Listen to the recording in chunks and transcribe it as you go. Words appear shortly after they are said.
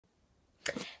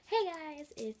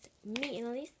guys, it's me,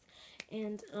 Annalise,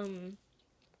 and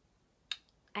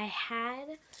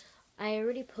I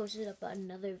already posted up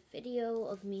another video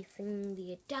of me singing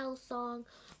the Adele song,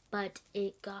 but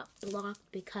it got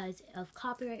blocked because of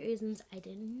copyright reasons. I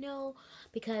didn't know,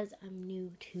 because I'm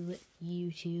new to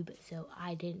YouTube, so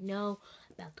I didn't know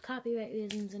about the copyright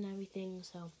reasons and everything,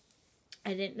 so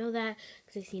I didn't know that,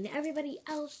 because I seen everybody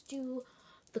else do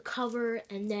the cover,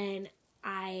 and then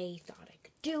I thought I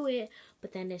could do it,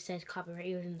 but then it says copyright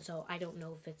reasons, so I don't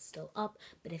know if it's still up,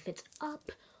 but if it's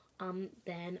up,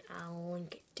 then I'll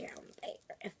link it down there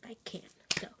if I can.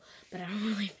 So, but I don't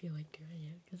really feel like doing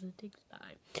it because it takes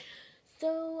time.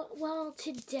 So, well,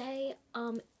 today,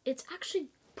 it's actually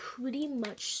pretty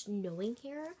much snowing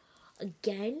here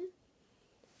again.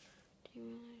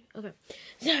 Okay,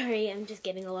 sorry, I'm just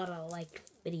getting a lot of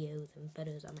videos and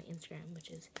photos on my Instagram, which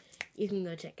is you can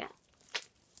go check out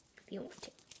if you want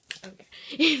to. Okay,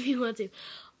 if you want to.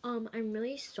 I'm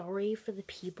really sorry for the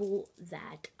people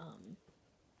that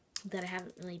I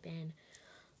haven't really been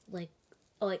like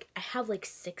I have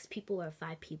 6 people or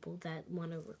 5 people that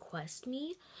want to request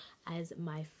me as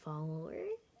my following,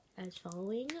 and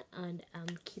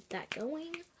keep that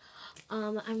going.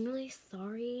 I'm really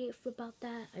sorry about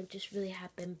that. I just really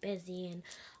have been busy, and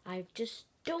I just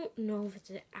don't know if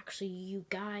it's actually you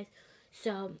guys.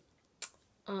 So,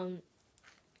 comment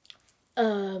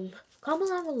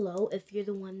down below if you're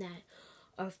the one that,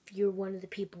 or if you're one of the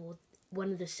people,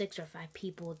 one of the 6 or 5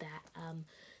 people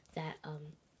that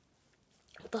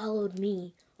followed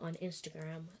me on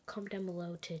Instagram. Comment down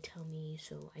below to tell me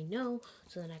so I know,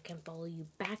 so then I can follow you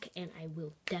back, and I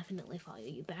will definitely follow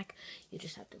you back. You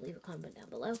just have to leave a comment down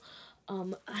below.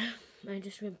 I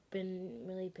just have been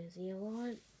really busy a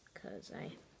lot because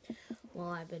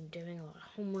I've been doing a lot of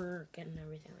homework and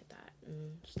everything like that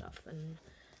and stuff, and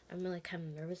I'm really kind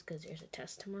of nervous because there's a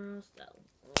test tomorrow, so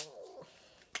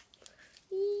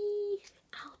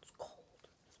ow, it's cold.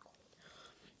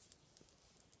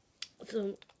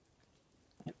 So,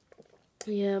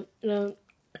 yeah, no,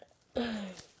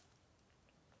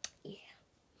 yeah.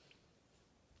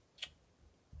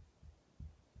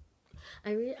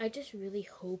 I just really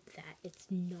hope that it's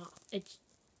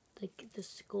the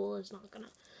school is not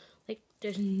gonna,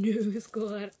 there's no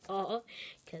school at all,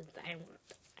 because I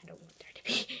don't want there to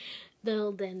be.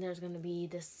 Though then there's gonna be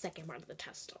the second part of the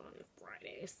test on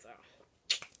Friday, so.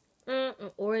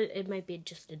 Or it might be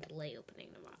just a delay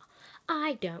opening tomorrow.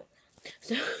 I don't.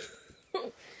 So,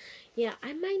 yeah,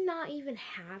 I might not even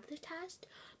have the test,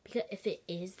 because if it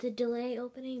is the delay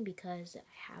opening, because I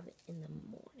have it in the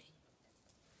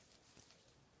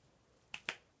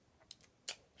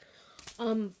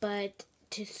morning. But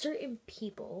to certain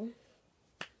people,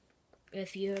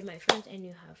 if you're my friends and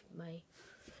you have my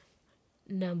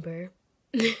number,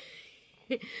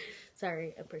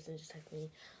 sorry, a person just texted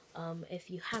me. If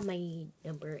you have my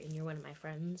number and you're one of my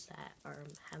friends that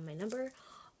have my number,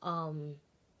 I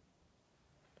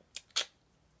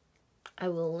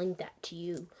will link that to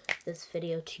you, this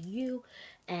video to you,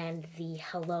 and the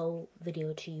hello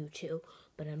video to you too.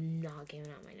 But I'm not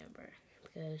giving out my number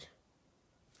because,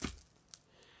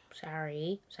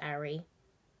 sorry,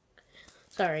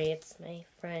 it's my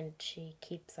friend. She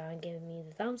keeps on giving me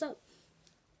the thumbs up.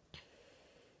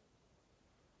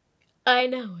 I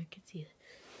know, I can see it.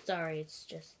 Sorry, it's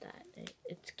just that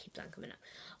it keeps on coming up.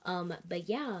 But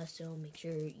yeah, so make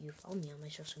sure you follow me on my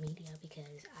social media,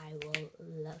 because I will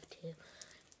love to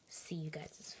see you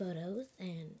guys' photos.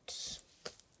 And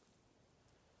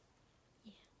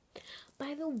yeah.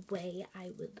 By the way,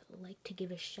 I would like to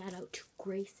give a shout out to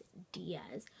Grace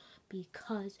Diaz,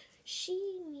 because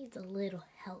she needs a little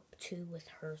help too with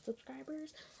her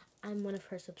subscribers. I'm one of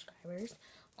her subscribers.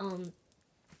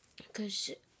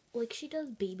 Because she does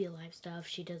baby life stuff.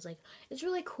 She does it's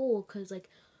really cool, because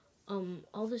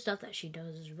all the stuff that she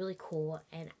does is really cool,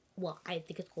 and well, I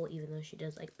think it's cool even though she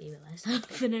does baby life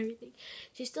stuff and everything.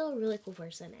 She's still a really cool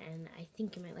person, and I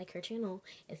think you might like her channel.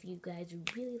 If you guys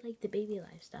really like the baby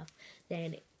life stuff,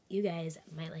 then you guys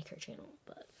might like her channel.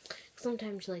 But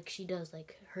sometimes she does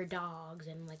her dogs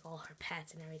and all her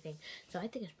pets and everything, so I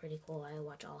think it's pretty cool. I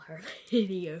watch all her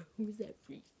videos every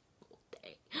single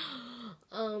day.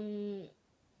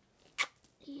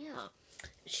 Yeah,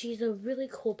 she's a really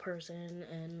cool person,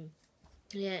 and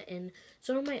yeah, and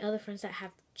some of my other friends that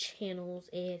have channels,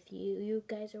 if you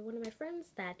guys are one of my friends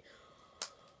that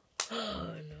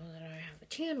know that I have a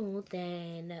channel,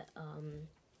 then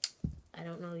I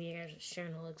don't know your guys'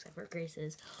 channel except for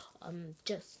Grace's.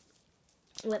 Just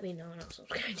let me know and I'll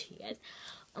subscribe to you guys.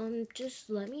 Just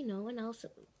let me know, and I'll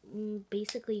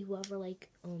basically whoever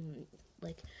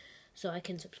so I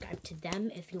can subscribe to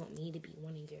them. If you want me to be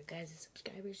one of your guys'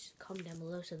 subscribers, just comment down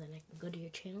below so then I can go to your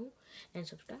channel and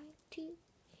subscribe to you.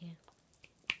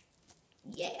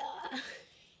 Yeah.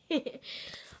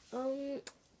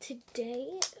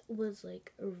 Today was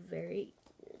like a very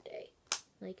weird day.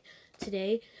 Like,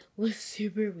 today was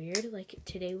super weird. Like,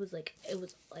 today was like, it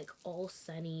was like all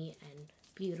sunny and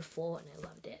beautiful, and I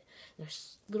loved it.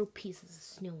 There's little pieces of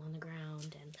snow on the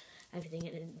ground and everything,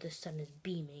 and the sun is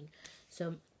beaming.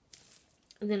 So,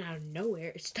 and then out of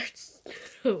nowhere, it starts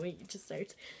snowing. It just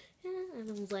starts, and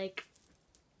I was like,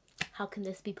 how can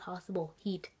this be possible?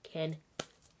 Heat can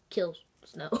kill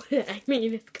snow. I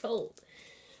mean, it's cold.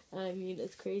 I mean,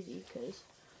 it's crazy because,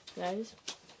 guys,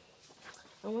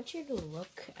 I want you to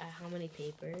look at how many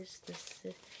papers this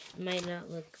is. It might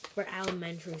not look for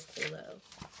elementary school though.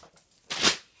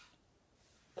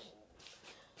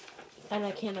 And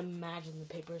I can't imagine the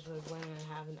papers we're going to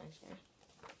have next year.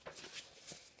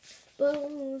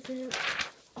 Boom.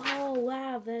 Oh,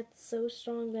 wow, that's so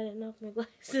strong that it knocked my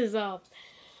glasses off.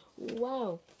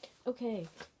 Wow. Okay,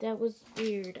 that was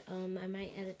weird. I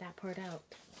might edit that part out.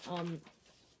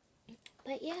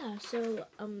 But yeah, so,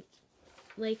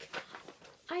 like,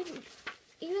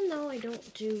 even though I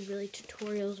don't do really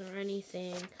tutorials or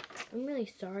anything, I'm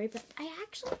really sorry, but I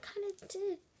actually kind of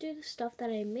did do the stuff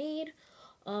that I made.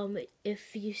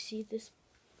 If you see this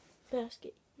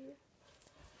basket here,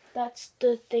 that's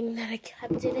the thing that I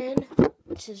kept it in,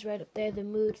 which is right up there, the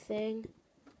mood thing,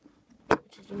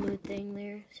 which is the mood thing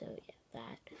there. So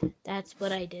yeah, that's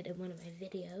what I did in one of my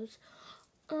videos.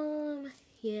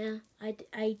 Yeah,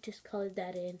 I just colored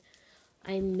that in.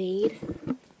 I made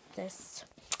this,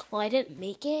 well, I didn't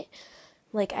make it,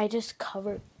 like, I just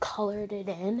colored it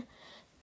in,